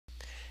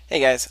Hey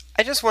guys,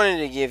 I just wanted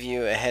to give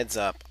you a heads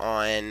up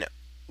on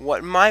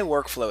what my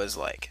workflow is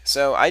like.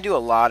 So I do a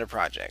lot of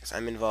projects.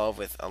 I'm involved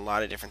with a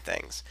lot of different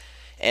things.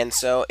 And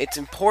so it's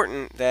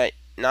important that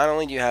not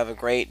only do you have a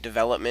great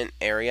development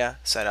area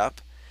set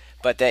up,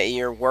 but that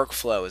your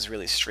workflow is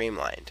really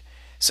streamlined.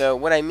 So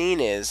what I mean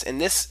is, in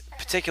this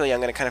particularly,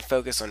 I'm going to kind of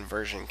focus on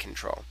version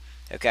control.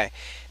 Okay,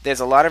 there's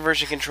a lot of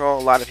version control,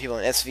 a lot of people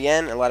in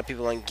SVN, a lot of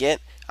people in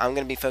Git. I'm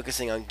going to be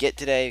focusing on Git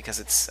today because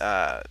it's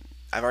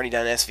I've already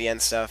done SVN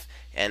stuff,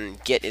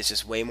 and Git is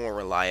just way more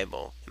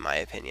reliable, in my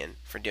opinion,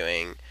 for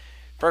doing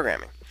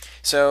programming.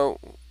 So,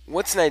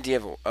 what's an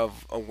idea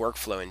of a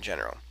workflow in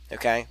general?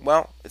 Okay,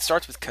 well, it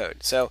starts with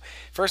code. So,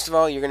 first of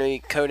all, you're going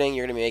to be coding,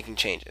 you're going to be making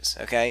changes.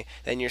 Okay,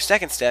 then your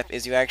second step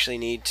is you actually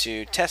need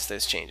to test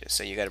those changes.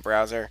 So, you got a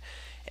browser,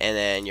 and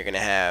then you're going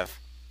to have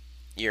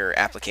your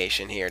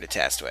application here to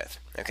test with.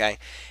 Okay,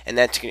 and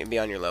that's going to be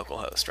on your local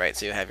host, right?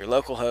 So, you have your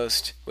local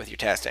host with your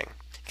testing.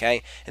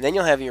 Okay, and then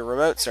you'll have your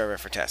remote server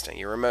for testing.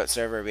 Your remote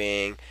server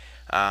being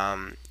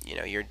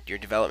your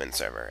development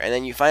server, and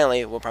then you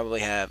finally will probably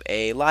have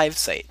a live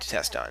site to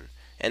test on.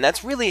 And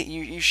that's really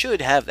you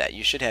should have that.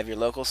 You should have your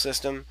local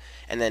system,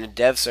 and then a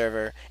dev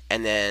server,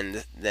 and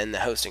then the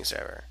hosting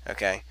server.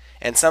 Okay,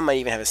 and some might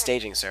even have a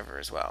staging server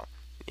as well.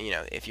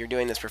 If you're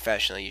doing this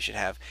professionally, you should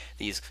have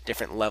these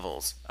different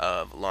levels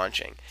of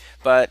launching.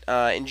 But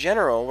in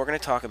general, we're going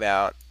to talk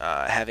about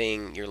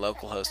having your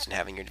local host and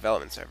having your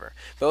development server,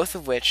 both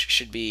of which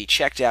should be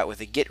checked out with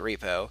a Git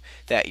repo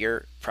that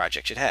your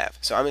project should have.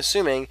 So I'm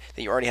assuming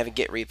that you already have a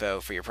Git repo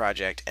for your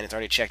project, and it's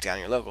already checked out on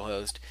your local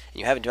host,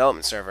 and you have a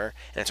development server,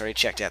 and it's already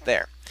checked out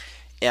there.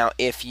 Now,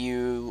 if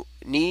you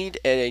need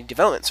a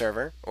development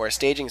server or a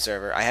staging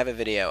server, I have a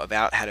video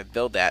about how to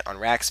build that on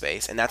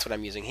Rackspace, and that's what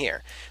I'm using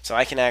here. So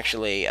I can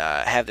actually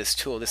have this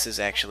tool. This is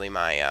actually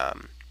my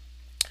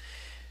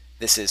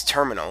this is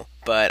terminal,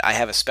 but I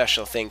have a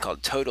special thing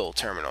called Total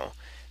Terminal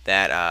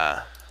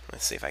that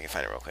let's see if I can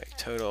find it real quick.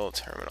 Total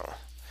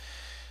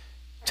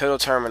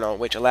Terminal,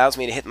 which allows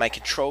me to hit my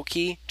control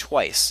key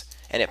twice,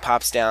 and it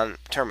pops down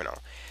terminal.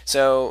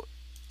 So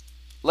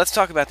let's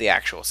talk about the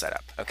actual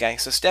setup. Okay,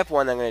 so step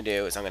one I'm going to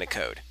do is I'm going to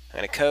code. I'm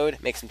going to code,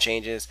 make some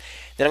changes.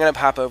 Then I'm going to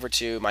pop over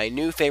to my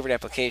new favorite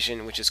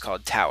application, which is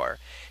called Tower.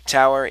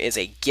 Tower is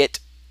a Git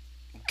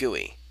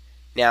GUI.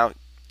 Now,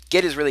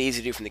 Git is really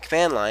easy to do from the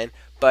command line,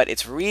 but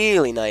it's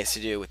really nice to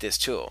do with this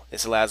tool.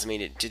 This allows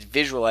me to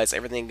visualize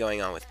everything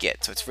going on with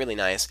Git. So it's really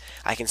nice.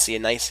 I can see a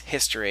nice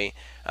history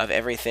of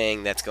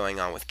everything that's going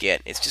on with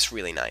Git. It's just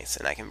really nice,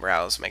 and I can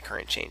browse my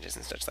current changes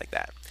and such like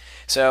that.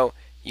 So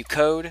you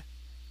code,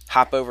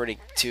 hop over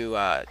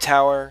to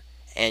Tower,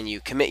 and you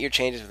commit your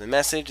changes with a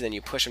message. Then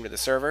you push them to the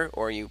server,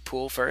 or you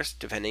pull first,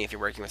 depending if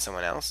you're working with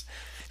someone else.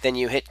 Then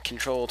you hit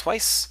Control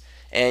twice,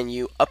 and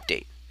you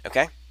update.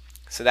 Okay?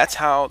 So that's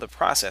how the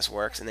process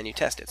works, and then you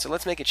test it. So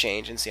let's make a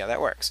change and see how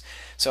that works.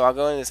 So I'll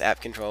go into this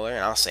app controller, and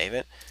I'll save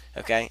it.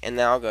 Okay? And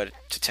now I'll go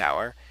to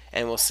Tower,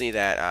 and we'll see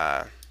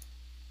that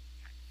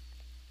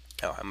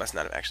oh, I must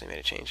not have actually made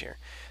a change here.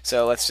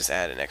 So let's just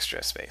add an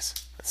extra space,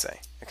 let's say.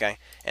 Okay,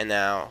 and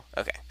now,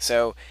 okay,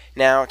 so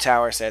now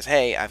Tower says,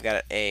 hey, I've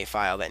got a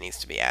file that needs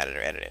to be added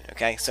or edited.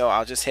 Okay, so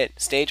I'll just hit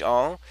stage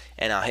all,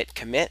 and I'll hit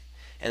commit,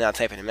 and I'll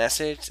type in a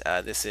message.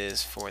 This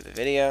is for the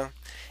video,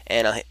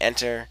 and I'll hit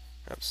enter.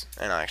 Oops,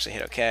 and I'll actually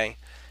hit OK.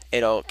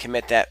 It'll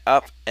commit that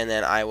up, and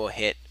then I will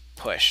hit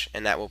push,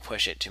 and that will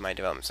push it to my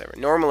development server.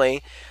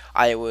 Normally,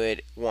 I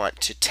would want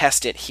to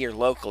test it here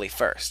locally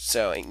first.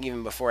 So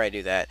even before I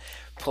do that,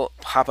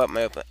 pop up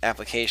my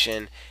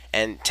application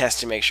and test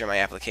to make sure my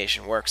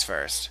application works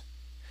first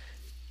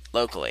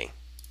locally.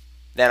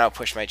 Then I'll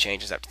push my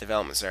changes up to the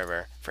development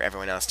server for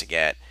everyone else to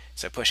get.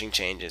 So pushing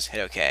changes, hit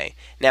OK.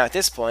 Now at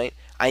this point,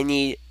 I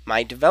need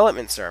my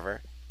development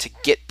server to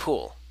git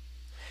pull.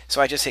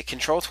 So I just hit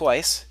Control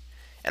twice,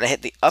 and I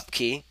hit the up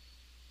key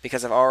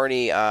because I've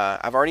already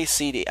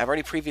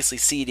previously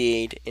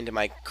CD'd into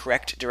my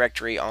correct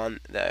directory on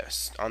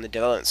the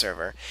development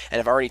server, and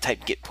I've already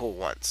typed git pull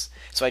once.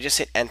 So I just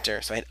hit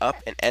enter. So I hit up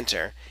and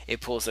enter.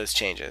 It pulls those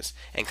changes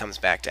and comes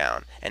back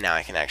down, and now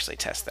I can actually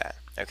test that.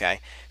 Okay,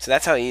 so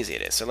that's how easy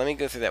it is. So let me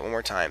go through that one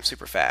more time,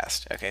 super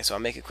fast. Okay, so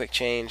I'll make a quick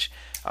change.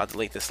 I'll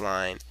delete this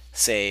line,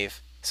 save.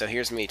 So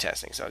here's me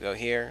testing. So I'll go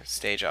here,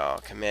 stage all,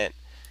 commit,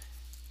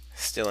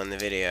 still in the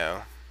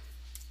video,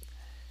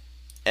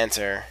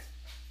 enter.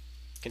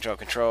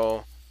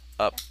 Control,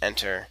 up,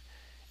 enter,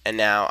 and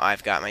now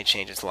I've got my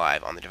changes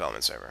live on the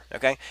development server.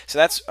 Okay, so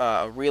that's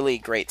a really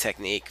great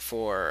technique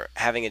for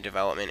having a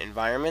development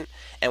environment,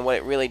 and what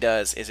it really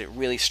does is it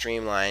really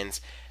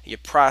streamlines your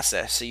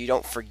process so you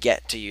don't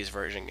forget to use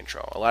version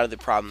control. A lot of the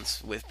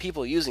problems with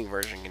people using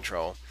version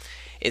control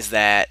is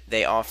that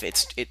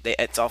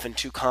it's often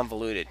too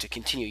convoluted to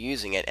continue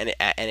using it, and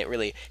it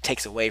really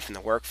takes away from the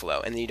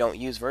workflow, and then you don't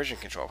use version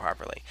control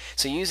properly.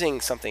 So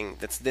using something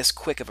that's this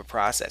quick of a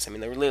process, I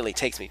mean, it literally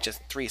takes me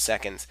just 3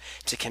 seconds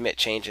to commit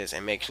changes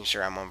and making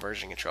sure I'm on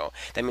version control.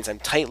 That means I'm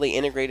tightly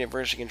integrated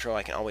version control.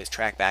 I can always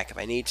track back if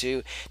I need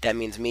to. That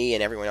means me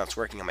and everyone else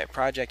working on my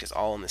project is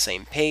all on the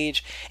same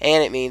page,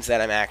 and it means that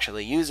I'm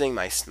actually using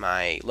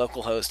my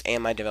local host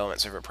and my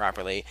development server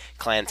properly.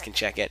 Clients can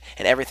check it,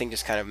 and everything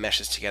just kind of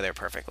meshes together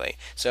perfectly.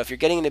 So if you're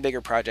getting into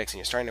bigger projects and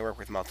you're starting to work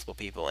with multiple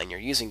people and you're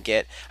using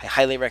Git, I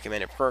highly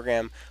recommend a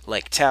program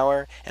like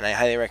Tower, and I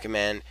highly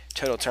recommend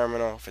Total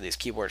Terminal for these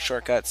keyboard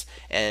shortcuts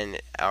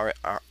and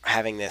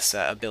having this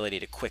ability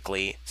to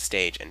quickly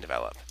stage and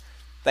develop.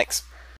 Thanks.